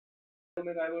I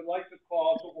would like to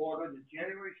call to order the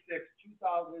January 6th,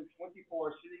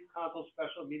 2024 City Council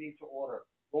Special Meeting to order.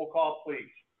 Roll call, please.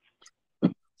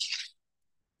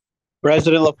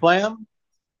 President Laflamme?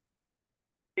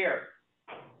 Here.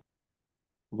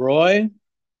 Roy?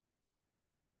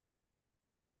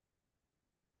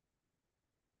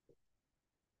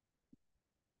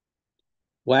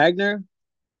 Wagner?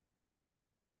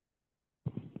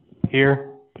 Here.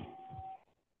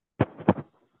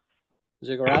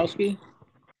 Zagorowski?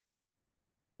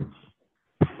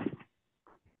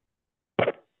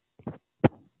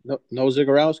 No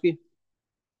Zagorowski?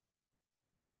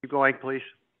 Keep going, please.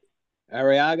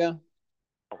 Arriaga?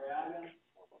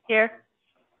 Here.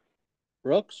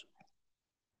 Brooks?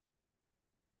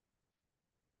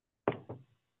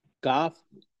 Goff?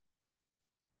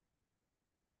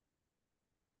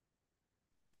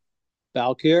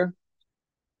 Valkir?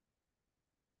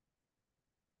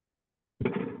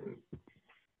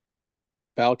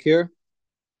 Valkir?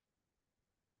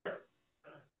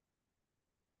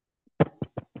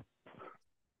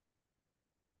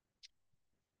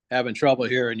 Having trouble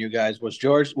hearing you guys. Was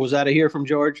that a hear from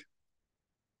George?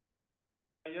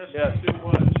 Yes, it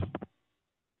was.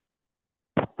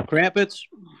 Krampitz?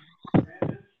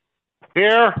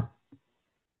 Here.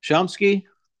 Shumsky?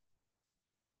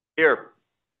 Here.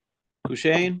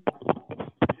 Kushane?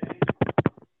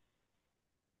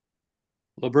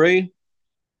 Labrie?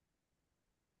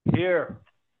 Here.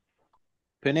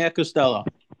 Pena Costello?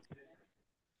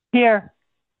 Here.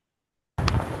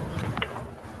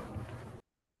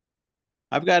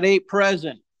 I've got 8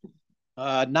 present.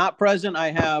 Not present,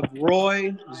 I have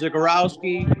Roy,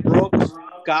 Zagorowski, Brooks,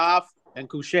 Goff, and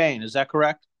Kushane. Is that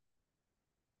correct?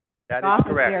 That Goff is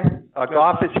correct. is here.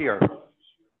 Goff is here.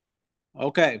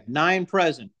 Okay, 9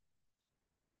 present.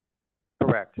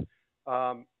 Correct.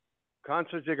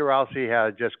 Councilor Zagorowski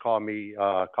had just called me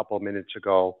a couple of minutes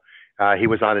ago. He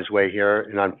was on his way here,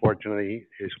 and unfortunately,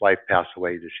 his wife passed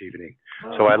away this evening.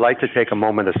 So I'd like to take a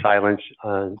moment of silence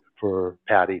for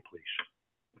Patty, please.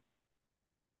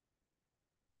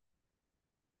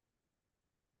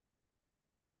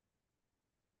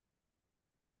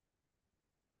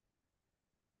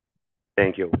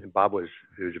 Thank you. And Bob was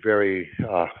very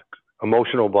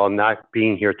emotional about not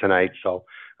being here tonight, so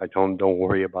I told him don't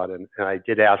worry about it. And I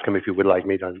did ask him if he would like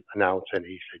me to announce, and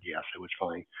he said yes, it was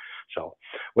fine. So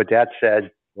with that said,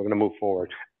 we're going to move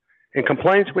forward. In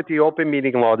compliance with the open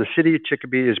meeting law, the City of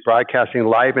Chicopee is broadcasting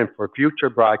live and for future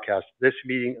broadcast this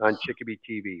meeting on Chicopee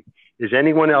TV. Is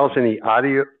anyone else in the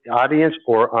audience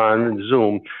or on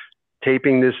Zoom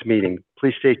taping this meeting?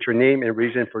 Please state your name and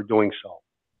reason for doing so.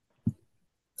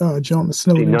 John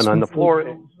Masnillian. None on the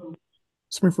floor.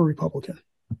 Smith for Republican.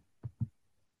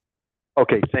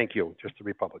 Okay, thank you. Just a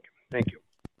Republican. Thank you.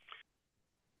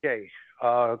 Okay,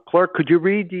 Clerk, could you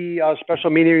read the special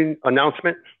meeting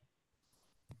announcement?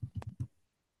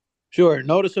 Sure.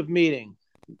 Notice of meeting.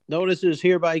 Notice is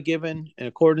hereby given in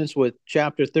accordance with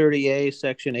Chapter 30A,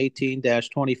 Section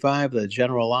 18-25 of the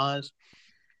General Laws.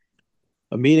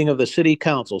 A meeting of the City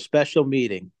Council, special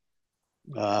meeting,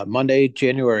 Monday,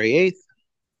 January 8th.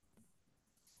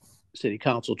 City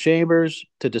Council chambers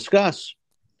to discuss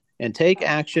and take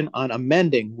action on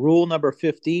amending Rule Number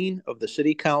 15 of the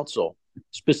City Council,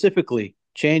 specifically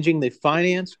changing the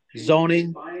finance,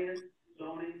 zoning,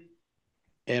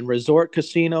 and resort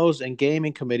casinos and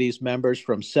gaming committees members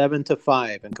from 7 to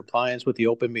 5 in compliance with the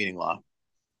open meeting law.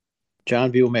 John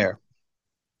View, Mayor.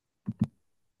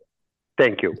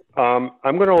 Thank you. I'm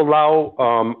going to allow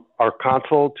our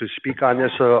council to speak on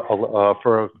this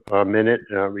for a minute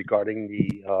regarding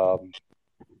the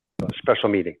special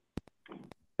meeting.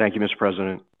 Thank you, Mr.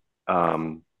 President.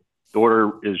 The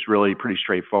order is really pretty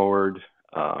straightforward.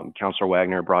 Councilor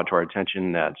Wagner brought to our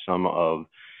attention that some of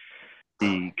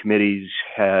the committees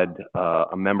had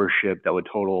a membership that would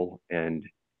total and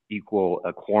equal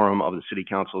a quorum of the City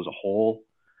Council as a whole.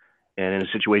 And in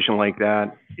a situation like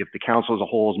that, if the council as a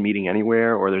whole is meeting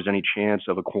anywhere or there's any chance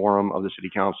of a quorum of the City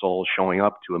Council showing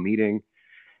up to a meeting,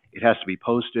 it has to be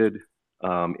posted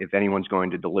if anyone's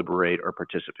going to deliberate or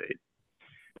participate.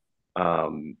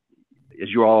 As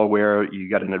you're all aware, you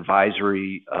got an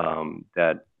advisory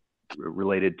that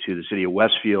related to the City of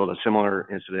Westfield, a similar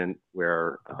incident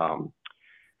where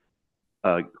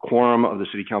a quorum of the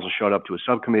City Council showed up to a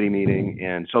subcommittee meeting.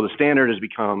 And so the standard has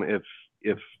become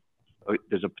if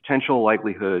there's a potential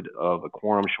likelihood of a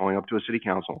quorum showing up to a City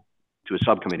Council, to a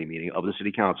subcommittee meeting of the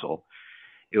City Council,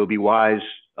 it would be wise,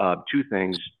 2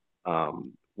 things.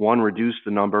 One, reduce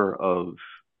the number of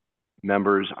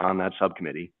members on that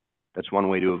subcommittee. That's one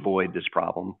way to avoid this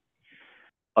problem.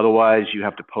 Otherwise, you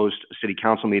have to post a City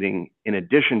Council meeting in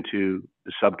addition to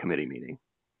the subcommittee meeting.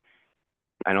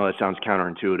 I know that sounds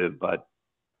counterintuitive, but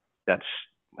that's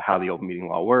how the open meeting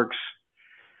law works.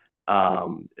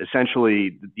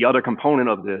 Essentially, the other component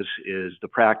of this is the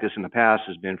practice in the past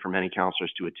has been for many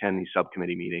counselors to attend these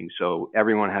subcommittee meetings. So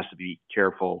everyone has to be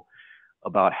careful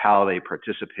about how they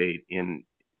participate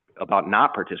about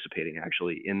not participating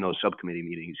actually in those subcommittee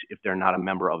meetings if they're not a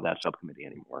member of that subcommittee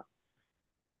anymore.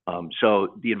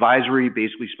 So the advisory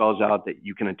basically spells out that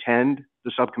you can attend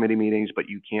the subcommittee meetings, but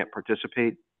you can't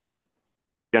participate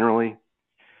generally.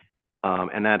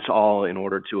 And that's all in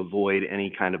order to avoid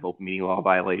any kind of open meeting law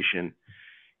violation.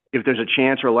 If there's a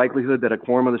chance or likelihood that a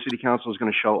quorum of the city council is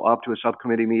going to show up to a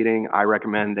subcommittee meeting, I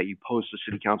recommend that you post a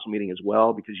city council meeting as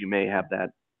well, because you may have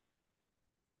that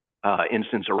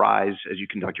instance arise as you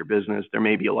conduct your business. There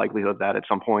may be a likelihood of that at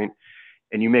some point,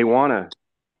 and you may want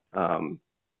to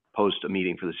post a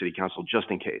meeting for the city council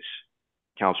just in case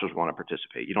councilors want to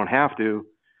participate. You don't have to,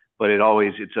 but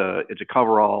it's a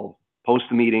coverall. Post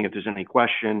the meeting if there's any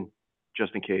question,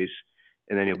 just in case,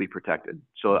 and then you'll be protected.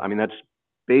 So, I mean, that's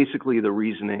basically the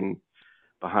reasoning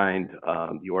behind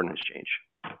the ordinance change,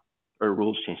 or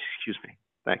rules change, excuse me.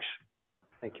 Thanks.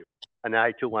 Thank you. And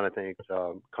I too want to thank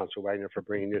Councilor Wagner for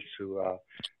bringing this to,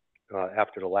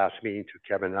 after the last meeting, to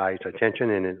Kevin and I's attention,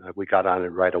 and we got on it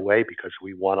right away because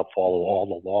we want to follow all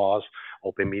the laws,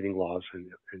 open meeting laws,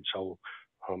 and so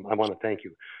I want to thank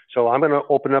you. So I'm going to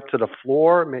open up to the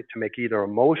floor to make either a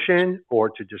motion or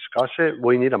to discuss it.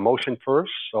 We need a motion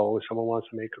first, so if someone wants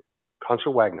to make,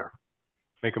 Councilor Wagner.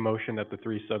 Make a motion that the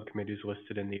 3 subcommittees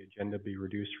listed in the agenda be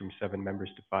reduced from 7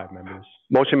 members to 5 members.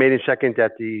 Motion made in second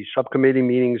that the subcommittee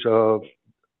meetings of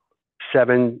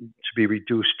 7 to be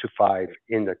reduced to 5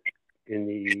 in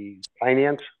the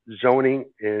Finance, Zoning,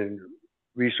 and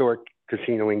Resort,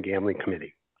 Casino, and Gambling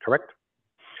Committee. Correct?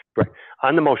 Right.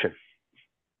 On the motion,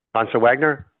 Councilor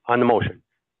Wagner, on the motion.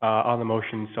 On the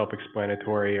motion,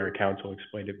 self-explanatory. Our council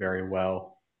explained it very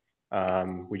well.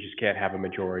 We just can't have a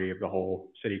majority of the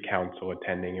whole city council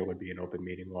attending. It would be an open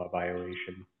meeting law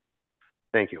violation.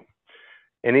 Thank you.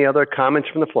 Any other comments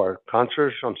from the floor?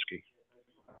 Councilor Shumsky.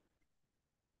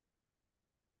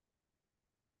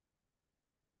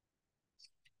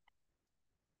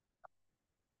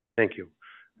 Thank you.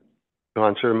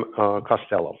 Councilor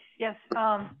Costello. Yes.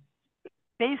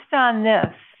 Based on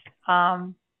this,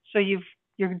 so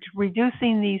you're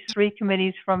reducing these 3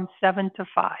 committees from 7 to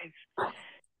 5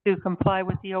 to comply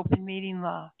with the open meeting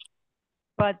law.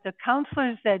 But the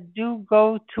counselors that do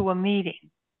go to a meeting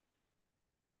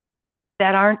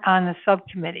that aren't on the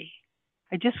subcommittee,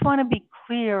 I just want to be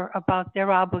clear about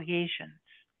their obligations.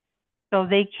 So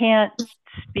they can't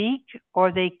speak,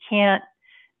 or they can't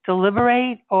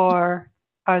deliberate, or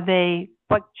are they,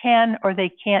 what can or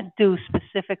they can't do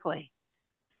specifically?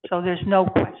 So there's no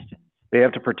question. They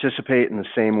have to participate in the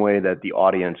same way that the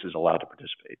audience is allowed to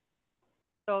participate.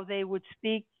 So they would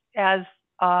speak as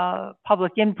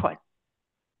public input,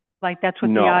 like that's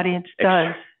what No. the audience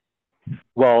does.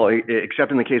 Well,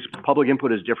 except in the case, public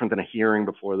input is different than a hearing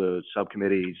before the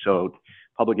subcommittee. So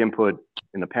public input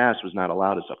in the past was not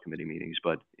allowed at subcommittee meetings,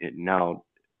 but now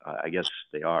I guess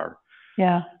they are.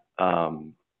 Yeah.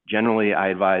 Generally, I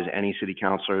advise any city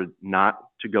councilor not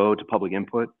to go to public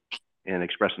input and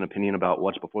express an opinion about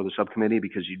what's before the subcommittee,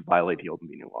 because you'd violate the open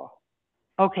meeting law.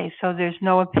 Okay, so there's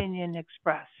no opinion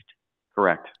expressed.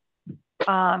 Correct.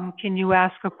 Can you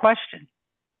ask a question?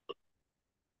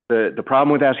 The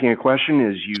problem with asking a question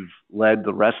is you've led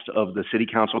the rest of the city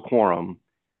council quorum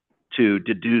to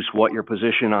deduce what your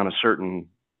position on a certain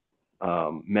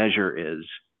measure is,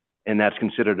 and that's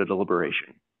considered a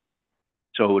deliberation.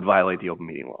 So it would violate the open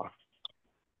meeting law.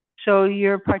 So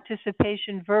your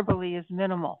participation verbally is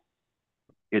minimal?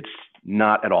 It's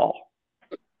not at all.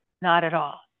 Not at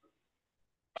all.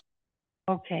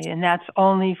 Okay, and that's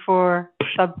only for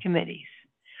subcommittees.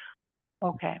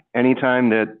 Okay. Anytime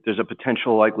that there's a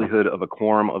potential likelihood of a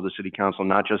quorum of the city council,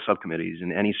 not just subcommittees,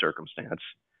 in any circumstance,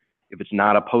 if it's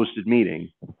not a posted meeting,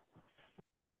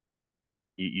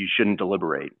 you shouldn't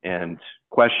deliberate. And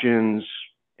questions,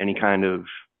 any kind of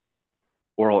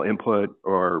oral input,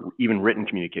 or even written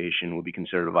communication would be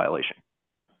considered a violation.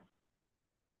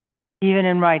 Even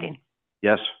in writing?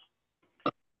 Yes.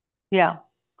 Yeah.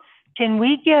 Can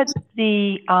we get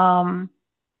the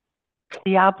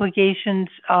obligations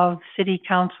of city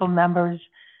council members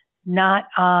not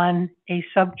on a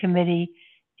subcommittee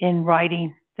in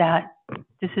writing, that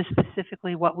this is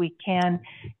specifically what we can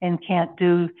and can't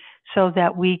do, so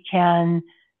that we can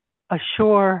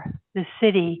assure the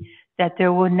city that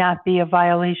there would not be a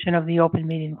violation of the open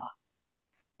meeting law?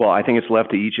 Well, I think it's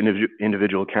left to each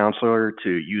individual counselor to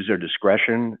use their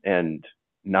discretion and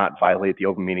not violate the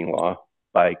open meeting law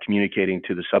by communicating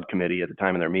to the subcommittee at the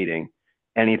time of their meeting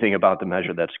anything about the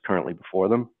measure that's currently before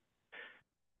them.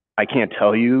 I can't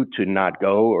tell you to not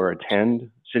go or attend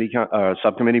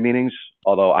subcommittee meetings,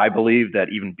 although I believe that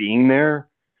even being there,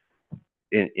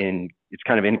 it's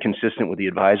kind of inconsistent with the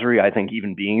advisory. I think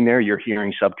even being there, you're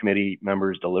hearing subcommittee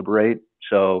members deliberate.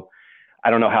 So I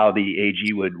don't know how the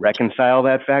AG would reconcile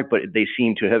that fact, but they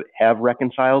seem to have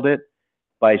reconciled it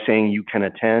by saying you can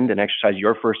attend and exercise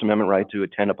your First Amendment right to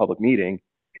attend a public meeting,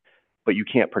 but you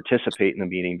can't participate in the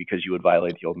meeting because you would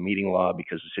violate the open meeting law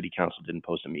because the city council didn't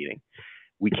post a meeting.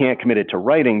 We can't commit it to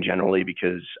writing generally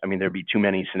because, I mean, there'd be too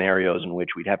many scenarios in which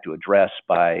we'd have to address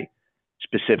by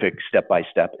specific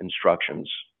step-by-step instructions.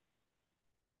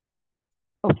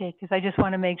 Okay, because I just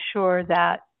want to make sure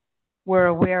that we're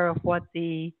aware of what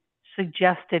the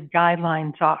suggested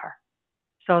guidelines are.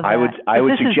 So that, I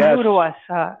would this suggest, is new to us,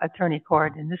 Attorney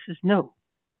Corrigan. This is new.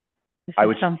 I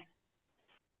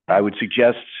would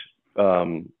suggest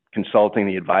consulting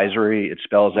the advisory. It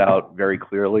spells out very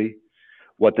clearly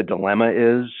what the dilemma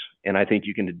is, and I think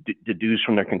you can deduce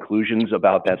from their conclusions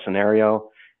about that scenario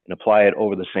and apply it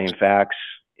over the same facts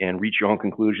and reach your own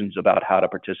conclusions about how to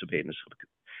participate in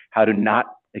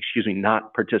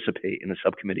not participate in the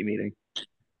subcommittee meeting.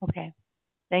 Okay,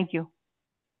 thank you.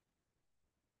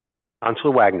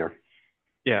 Councilor Wagner.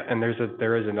 Yeah, and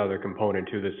there is another component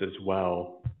to this as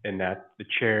well, in that the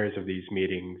chairs of these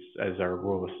meetings, as our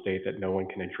rules state, that no one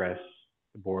can address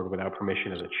the board without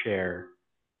permission of the chair.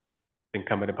 It's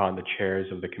incumbent upon the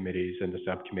chairs of the committees and the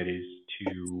subcommittees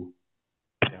to,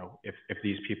 you know, if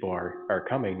these people are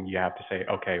coming, you have to say,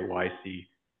 okay, well, I see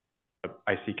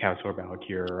Councilor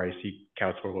Balakir, or I see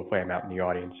Councilor LaFlamme out in the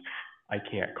audience. I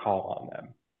can't call on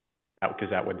them because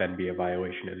that would then be a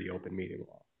violation of the open meeting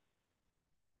law.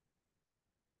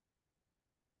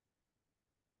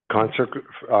 Councilor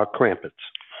Krampitz.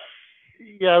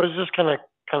 Yeah, I was just kind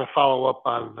of follow up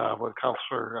on what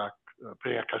Councilor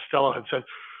Peña-Costello had said.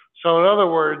 So in other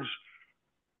words,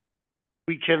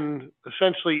 we can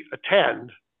essentially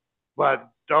attend, but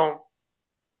don't,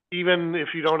 even if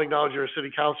you don't acknowledge you're a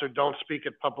city councilor, don't speak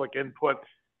at public input,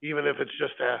 even if it's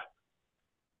just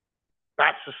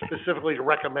not specifically to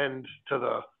recommend to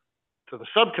the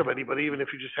subcommittee, but even if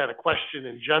you just had a question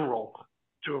in general,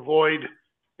 to avoid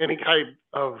any kind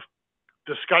of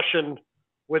discussion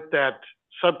with that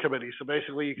subcommittee. So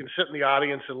basically you can sit in the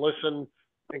audience and listen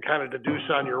and kind of deduce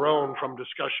on your own from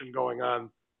discussion going on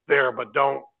there, but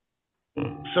don't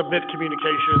submit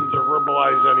communications or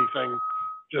verbalize anything.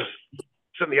 Just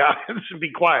sit in the audience and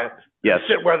be quiet. Yes.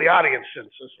 Sit where the audience sits,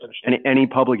 essentially. Any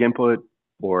public input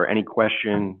or any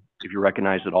question, if you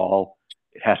recognize it all,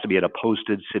 it has to be at a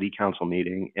posted city council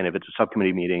meeting. And if it's a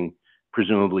subcommittee meeting,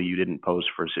 presumably you didn't post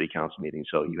for a city council meeting,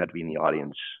 so you had to be in the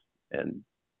audience, and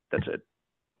that's it.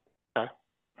 Okay.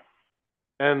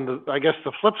 And I guess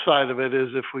the flip side of it is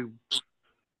if we,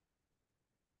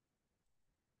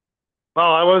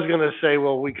 well, I was going to say,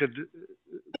 well, we could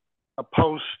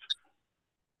post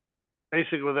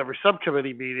basically with every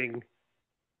subcommittee meeting,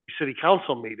 city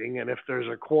council meeting, and if there's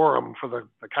a quorum for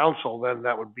the council, then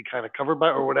that would be kind of covered by,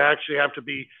 or would it actually have to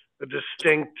be a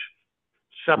distinct,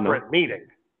 separate meeting?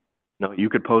 No, you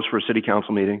could post for a city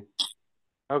council meeting.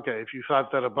 Okay, if you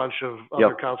thought that a bunch of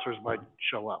other councilors might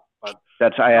show up.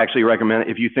 But I actually recommend,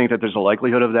 if you think that there's a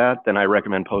likelihood of that, then I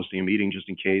recommend posting a meeting just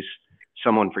in case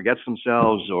someone forgets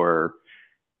themselves or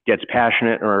gets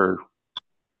passionate or,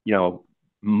 you know,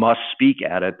 must speak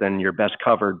at it, then you're best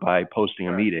covered by posting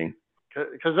a meeting.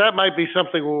 Because that might be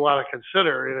something we want to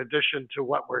consider in addition to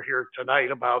what we're here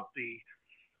tonight about the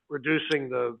reducing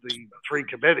the three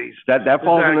committees. That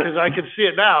falls in because I can see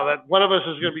it now that one of us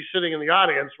is going to be sitting in the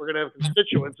audience. We're going to have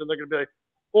constituents, and they're going to be like,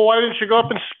 "Well, why didn't you go up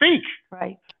and speak?"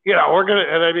 Right. You know, we're going to,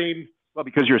 and I mean, well,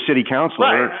 because you're a city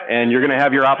councilor and you're going to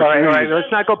have your opportunity. All right, let's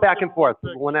not go back and forth,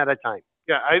 one at a time.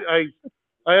 Yeah,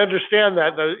 I understand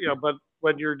that, you know, but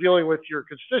when you're dealing with your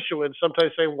constituents,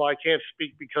 sometimes saying, "Well, I can't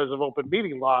speak because of open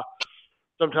meeting law,"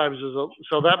 sometimes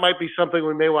so that might be something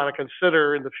we may want to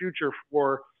consider in the future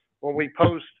for when we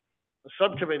post a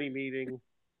subcommittee meeting,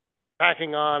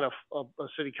 packing on a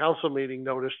city council meeting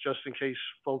notice just in case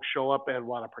folks show up and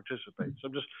want to participate. So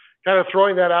I'm just kind of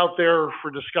throwing that out there for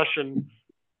discussion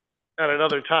at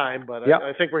another time, but Yep.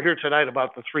 I think we're here tonight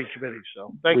about the three committees,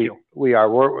 so thank you. We are.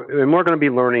 We're going to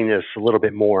be learning this a little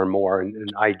bit more and more,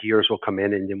 and ideas will come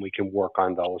in, and then we can work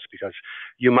on those, because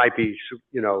you might be,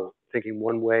 you know, thinking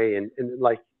one way, and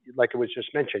like it was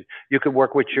just mentioned, you could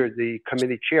work with the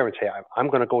committee chair and say, I'm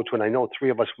going to go to, and I know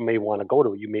three of us may want to go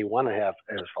to, you may want to have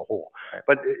as a whole,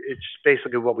 but it's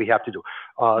basically what we have to do.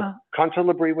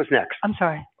 Councilor Labrie was next. I'm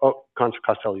sorry. Oh, Councilor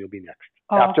Costello, you'll be next.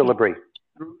 Oh, After okay. Labrie.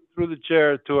 Through the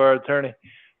chair to our attorney.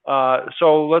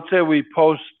 So let's say we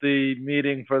post the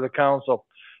meeting for the council.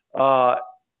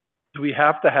 Do we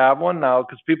have to have one now?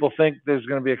 Because people think there's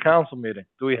going to be a council meeting.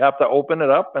 Do we have to open it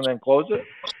up and then close it?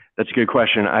 That's a good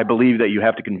question. I believe that you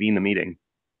have to convene the meeting.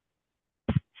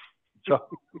 So,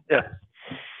 yeah.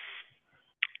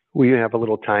 We have a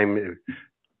little time.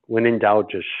 When in doubt,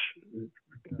 just.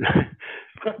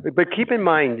 But keep in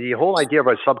mind, the whole idea of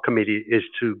a subcommittee is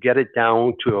to get it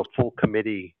down to a full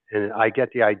committee. And I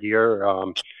get the idea,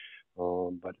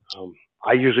 but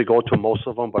I usually go to most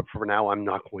of them, but for now, I'm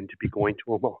not going to be going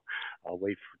to them. I'll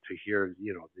wait to hear,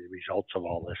 the results of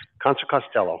all this. Councilor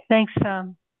Costello. Thanks,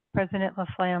 President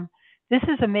Laflamme. This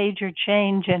is a major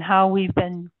change in how we've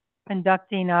been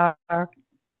conducting our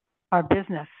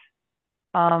business.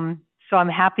 So I'm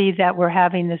happy that we're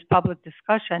having this public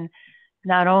discussion,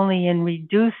 not only in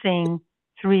reducing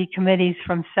 3 committees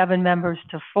from 7 members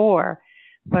to 4,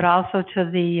 but also to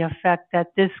the effect that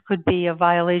this could be a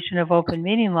violation of open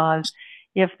meeting laws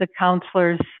if the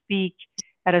councilors speak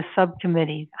at a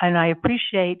subcommittee. And I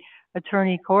appreciate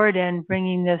Attorney Corridan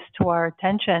bringing this to our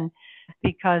attention,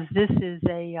 because this is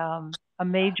a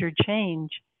major change,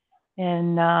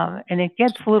 and it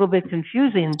gets a little bit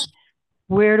confusing.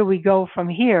 Where do we go from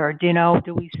here?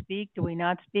 Do we speak? Do we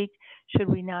not speak? Should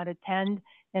we not attend?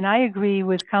 And I agree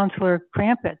with Councilor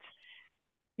Crumpets.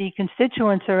 The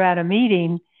constituents are at a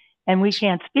meeting and we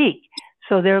can't speak.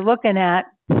 So they're looking at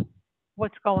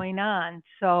what's going on.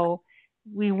 So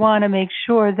we want to make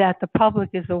sure that the public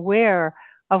is aware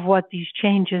of what these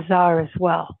changes are as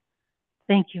well.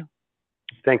 Thank you.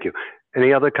 Thank you.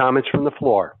 Any other comments from the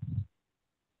floor?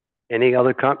 Any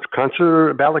other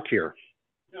Councilor Balakir?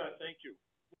 Yeah, thank you.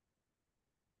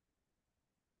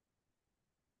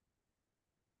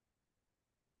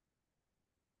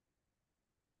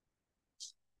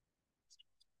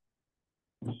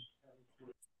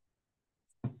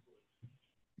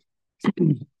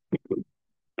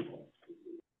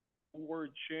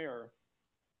 Word chair.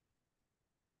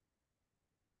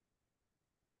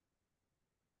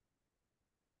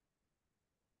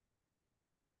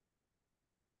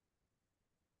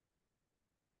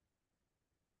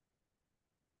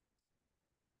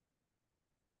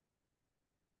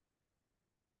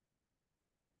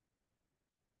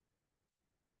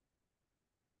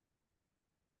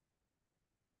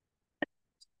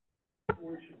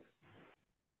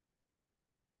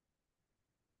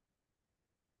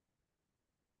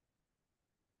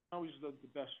 Always the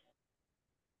best.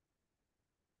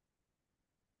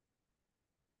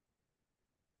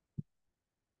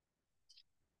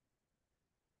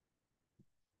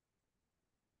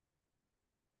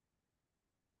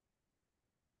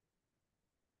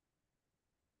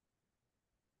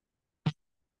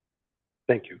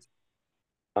 Thank you.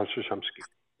 Councilor Chomsky.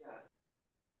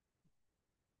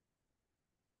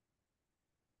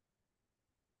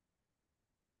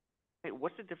 Hey,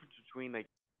 what's the difference between like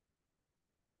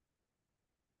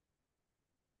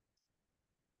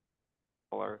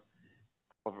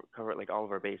cover like all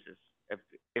of our bases?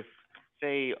 If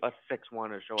say us 6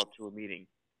 want to show up to a meeting,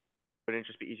 wouldn't it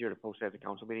just be easier to post it as a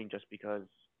council meeting just because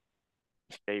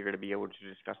you're going to be able to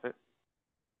discuss it?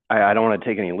 I don't want to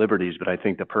take any liberties, but I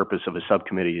think the purpose of a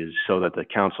subcommittee is so that the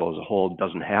council as a whole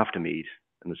doesn't have to meet,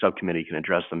 and the subcommittee can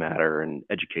address the matter and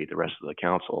educate the rest of the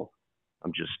council.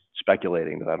 I'm just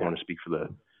speculating, that I don't want to speak for the.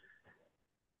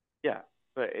 Yeah,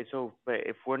 but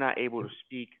if we're not able to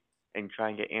speak and try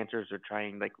and get answers or try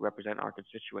and like represent our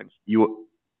constituents.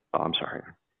 I'm sorry.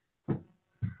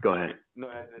 Go ahead. No,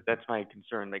 that's my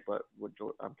concern. Like what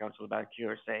Councilor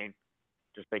Balakir is saying,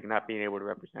 just like not being able to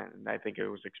represent, and I think it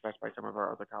was expressed by some of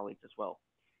our other colleagues as well.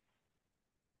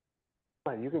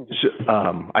 You can just,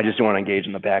 I just don't want to engage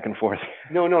in the back and forth.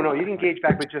 No. You can engage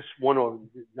back with just one or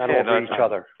not over each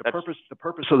other. The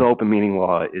purpose of the open meeting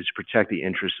law is to protect the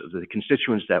interests of the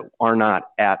constituents that are not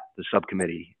at the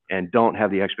subcommittee and don't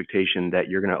have the expectation that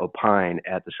you're going to opine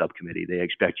at the subcommittee. They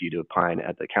expect you to opine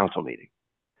at the council meeting.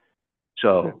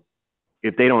 So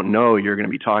if they don't know you're going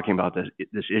to be talking about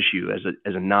this issue as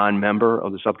a non-member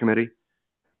of the subcommittee,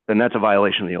 then that's a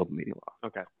violation of the open meeting law.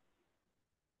 Okay.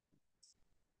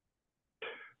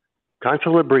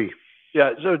 Councilor Bree.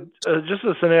 Yeah, so just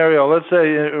a scenario, let's say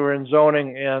we're in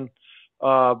zoning and,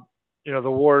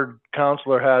 the ward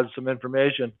councilor has some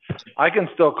information. I can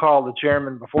still call the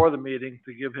chairman before the meeting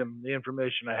to give him the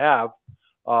information I have.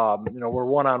 We're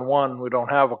one-on-one, we don't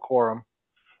have a quorum.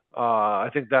 I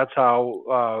think that's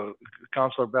how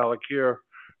Councilor Balakir,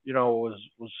 was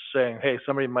saying, hey,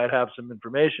 somebody might have some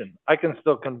information. I can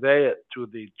still convey it to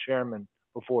the chairman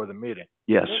before the meeting.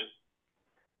 Yes.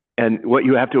 And what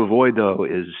you have to avoid, though,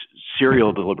 is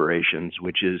serial deliberations,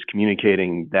 which is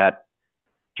communicating that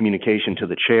communication to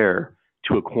the chair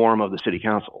to a quorum of the city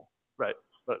council. Right,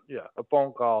 but yeah, a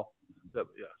phone call, yeah.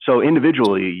 So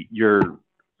individually, you're,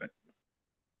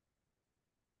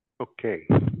 Okay.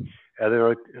 Are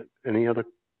there any other,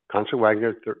 Councilor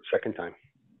Wagner, second time?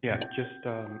 Yeah, just,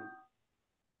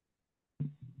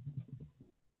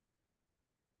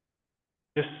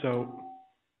 so, all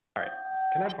right,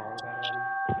 can I borrow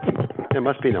that? There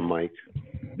must be the mic.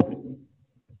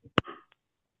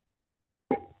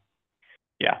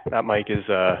 Yeah, that mic is,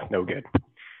 no good.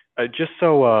 Just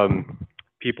so,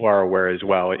 people are aware as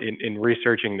well, in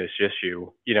researching this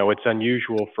issue, you know, it's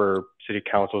unusual for city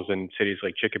councils in cities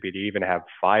like Chicopee to even have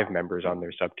 5 members on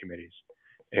their subcommittees.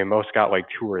 And most got like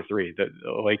 2 or 3.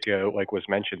 Like was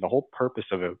mentioned, the whole purpose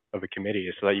of a committee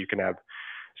is so that you can have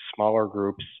smaller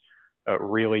groups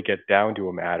really get down to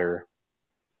a matter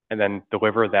and then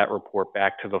deliver that report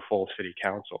back to the full city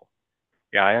council.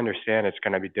 Yeah, I understand it's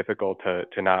going to be difficult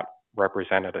to not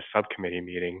represent at a subcommittee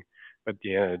meeting, but at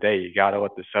the end of the day, you got to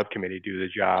let the subcommittee do the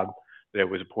job that it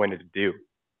was appointed to do.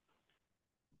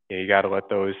 You got to let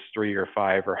those 3 or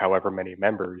 5 or however many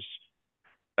members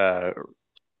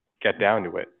get down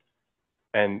to it.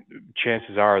 And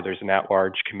chances are there's an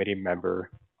at-large committee member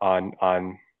on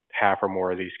half or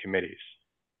more of these committees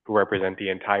who represent the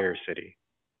entire city.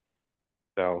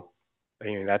 So, I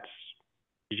mean,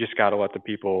 you just got to let the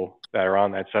people that are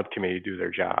on that subcommittee do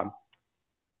their job.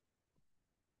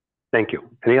 Thank you.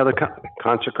 Any other,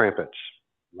 Councilor Crumpets?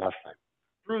 Last time.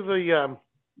 Through the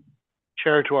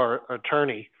chair to our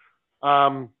attorney,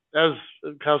 as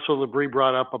Councilor Labrie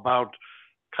brought up about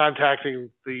contacting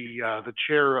the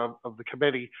chair of the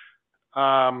committee,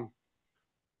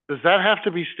 does that have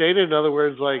to be stated? In other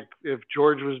words, like if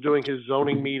George was doing his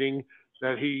zoning meeting,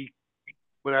 that he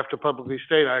would have to publicly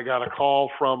state, I got a call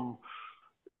from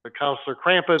the Councilor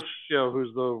Crumpets, you know,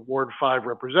 who's the Ward 5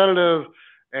 representative,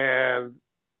 and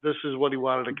this is what he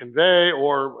wanted to convey,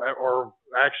 or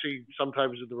actually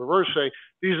sometimes in the reverse say,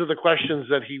 these are the questions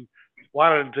that he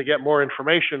wanted to get more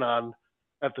information on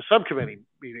at the subcommittee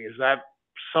meeting. Is that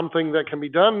something that can be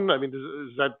done? I mean,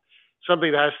 is that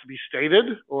something that has to be stated,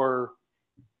 or?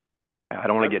 I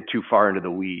don't want to get too far into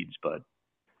the weeds, but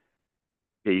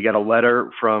yeah, you got a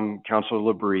letter from Councilor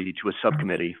Labrie to a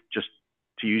subcommittee, just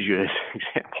to use you as an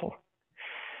example.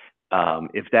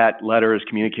 If that letter is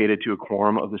communicated to a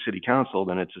quorum of the city council,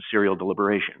 then it's a serial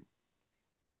deliberation.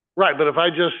 Right, but if I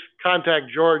just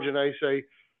contact George and I say,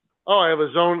 oh, I have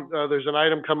a zone, there's an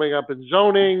item coming up in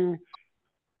zoning,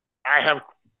 I have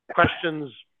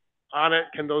questions on it,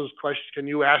 can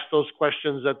you ask those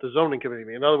questions at the zoning committee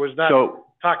meeting? In other words, not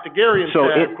talk to Gary and say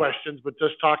I have questions, but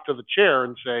just talk to the chair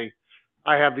and say,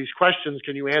 I have these questions,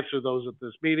 can you answer those at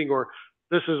this meeting? Or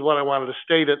this is what I wanted to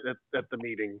state at the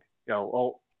meeting, you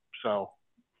know, so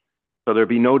there'd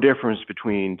be no difference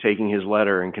between taking his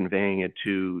letter and conveying it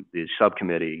to the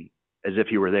subcommittee as if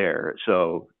you were there.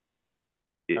 So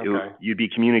you'd be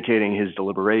communicating his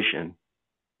deliberation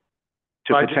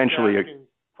to potentially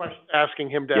asking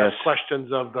him to ask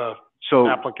questions of the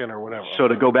applicant or whatever. So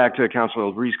to go back to Councilor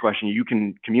Labrie's question, you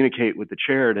can communicate with the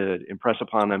chair to impress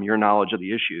upon them your knowledge of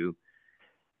the issue.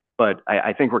 But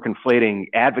I think we're conflating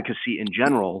advocacy in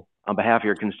general on behalf of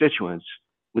your constituents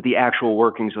with the actual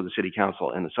workings of the city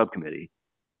council and the subcommittee.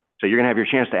 So you're going to have your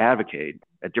chance to advocate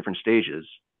at different stages,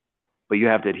 but you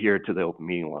have to adhere to the open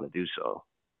meeting law to do so.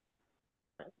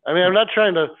 I mean, I'm not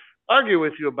trying to argue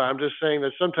with you about it. I'm just saying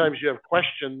that sometimes you have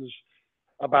questions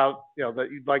about, you know, that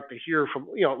you'd like to hear from,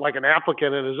 you know, like an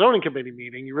applicant in a zoning committee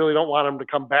meeting. You really don't want them to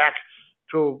come back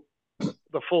to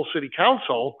the full city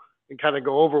council and kind of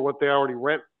go over what they already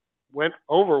went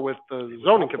over with the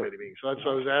zoning committee meeting. So that's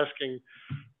what I was asking.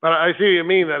 But I see what you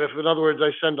mean, that if, in other words, I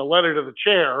send a letter to the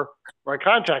chair or I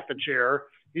contact the chair,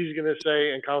 he's going to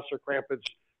say, and Councilor Crumpets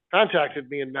contacted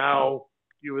me, and now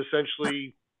you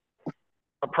essentially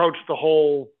approach the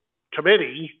whole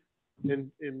committee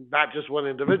in not just one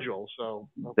individual. So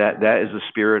that is the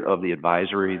spirit of the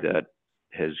advisory that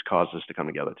has caused us to come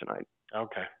together tonight.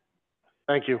 Okay.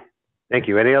 Thank you. Thank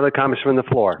you. Any other comments from the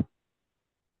floor?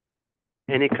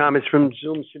 Any comments from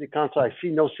Zoom City Council? I see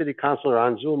no city councilor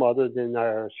on Zoom other than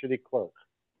our city clerk.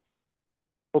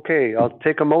 Okay, I'll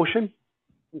take a motion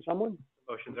from someone.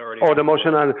 Motion's already. Oh, the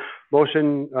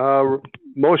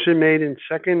motion made in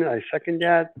second. I second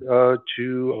that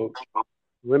to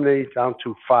eliminate down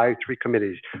to 3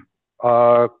 committees.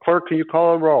 Clerk, can you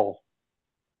call a roll?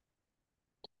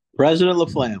 President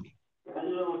Laflamme.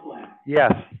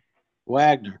 Yes.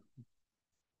 Wagner.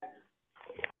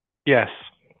 Yes.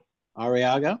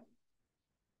 Arriaga.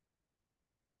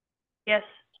 Yes.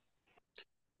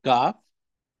 Goff.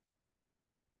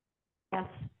 Yes.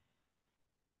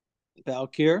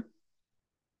 Valkir.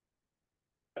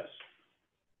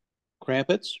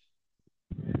 Crumpets,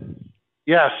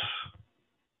 Yes.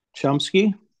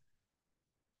 Chomsky,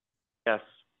 Yes.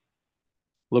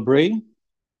 Labrie,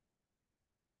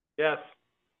 Yes.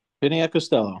 Piniac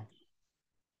Costello.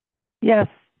 Yes.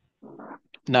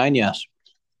 9 yes.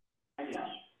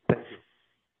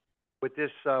 With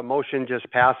this motion just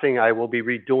passing, I will be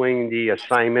redoing the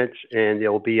assignments and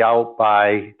they'll be out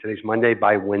by, today's Monday,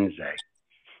 by Wednesday.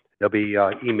 They'll be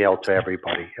emailed to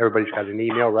everybody. Everybody's got an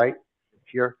email, right?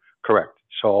 Here? Correct.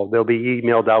 So they'll be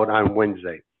emailed out on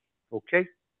Wednesday. Okay?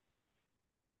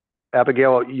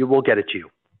 Abigail, we'll get it to you.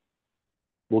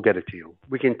 We'll get it to you.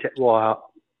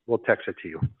 We'll text it to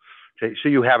you. So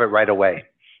you have it right away.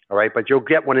 All right? But you'll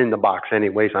get one in the box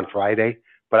anyways on Friday.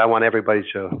 But I want everybody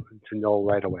to know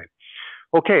right away.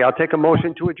 Okay, I'll take a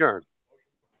motion to adjourn.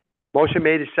 Motion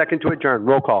made, a second to adjourn.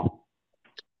 Roll call.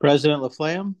 President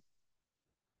Laflamme,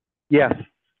 Yes.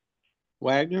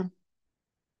 Wagner,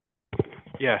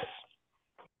 Yes.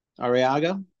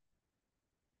 Arriaga,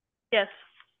 Yes.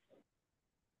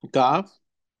 Goff,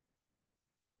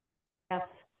 Yes.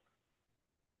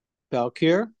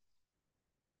 Valkir,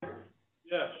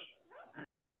 Yes.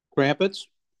 Crumpets,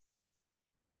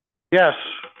 Yes.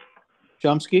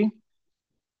 Chomsky,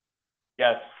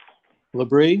 Yes.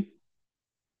 Labrie,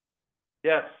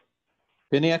 Yes.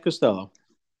 Piniac Costello.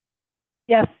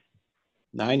 Yes.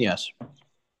 9 yes.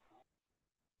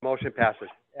 Motion passes.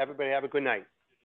 Everybody have a good night.